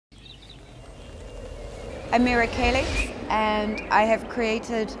I'm Mira Calix, and I have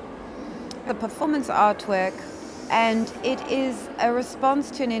created the performance artwork, and it is a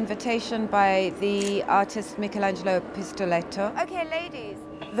response to an invitation by the artist Michelangelo Pistoletto. Okay, ladies,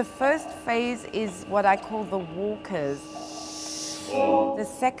 the first phase is what I call the walkers. The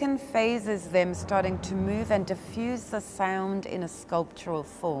second phase is them starting to move and diffuse the sound in a sculptural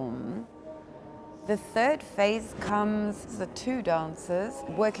form. The third phase comes the two dancers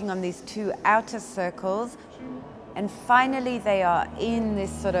working on these two outer circles, and finally they are in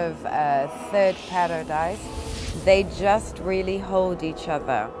this sort of third paradise. They just really hold each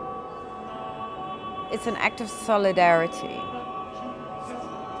other. It's an act of solidarity.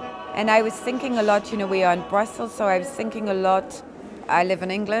 And I was thinking a lot, we are in Brussels, so I was thinking a lot. I live in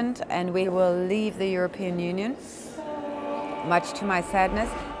England and we will leave the European Union, much to my sadness.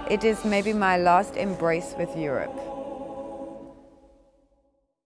 It is maybe my last embrace with Europe.